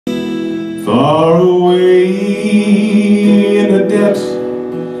far away in the depths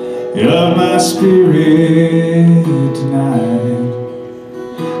of my spirit tonight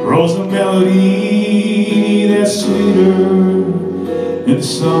rose a melody that's sweeter than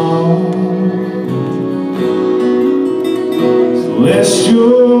song.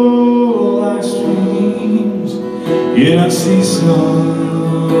 Celestial like streams, yet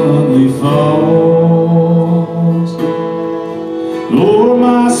unceasingly falls. Lord,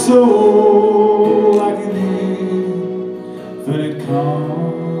 my soul like an infinite calm.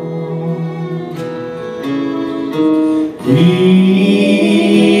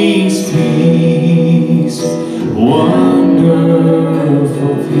 Peace, peace,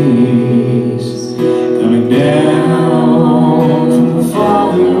 wonderful peace, coming down from the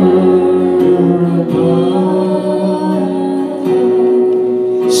Father above.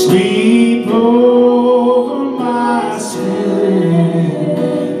 Sweep over my spirit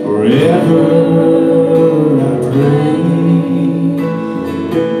forever, I pray.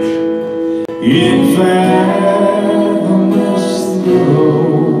 In fathomless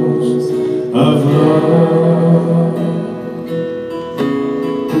billows of love.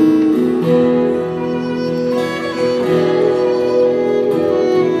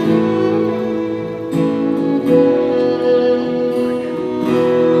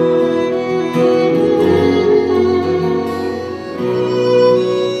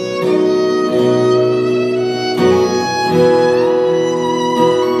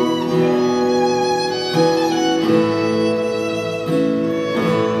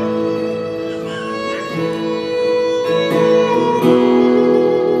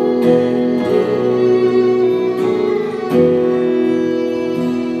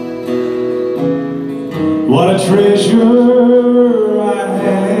 What a treasure I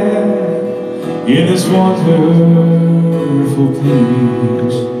have in this wonderful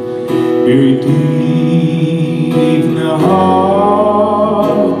peace, buried deep in the heart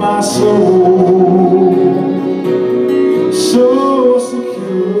of my soul, so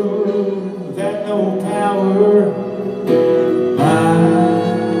secure that no power can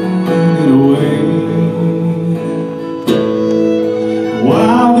bind it away.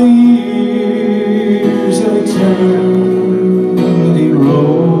 While the eternity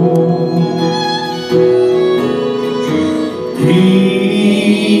roll,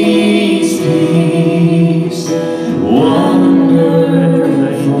 peace, peace,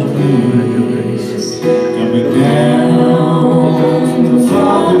 wonderful peace, coming down from the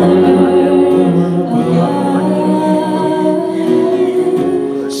Father above.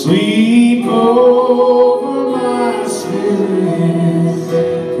 Sweep over my spirit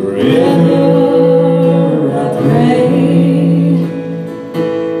forever.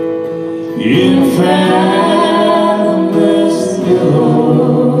 In fathomless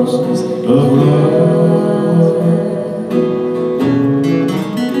billows of love.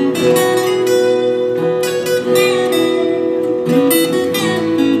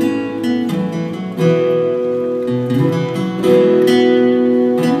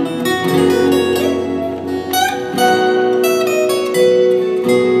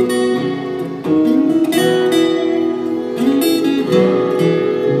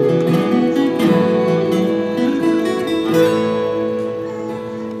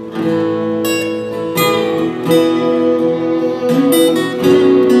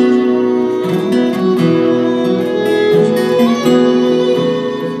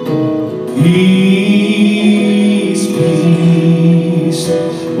 Peace, peace,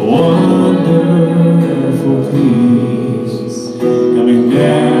 wonderful peace, coming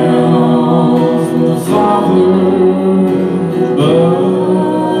down from the Father above.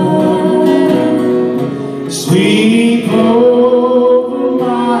 Sweep over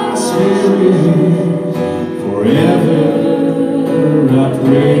my spirit forever, I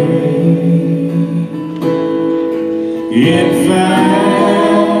pray. In fact,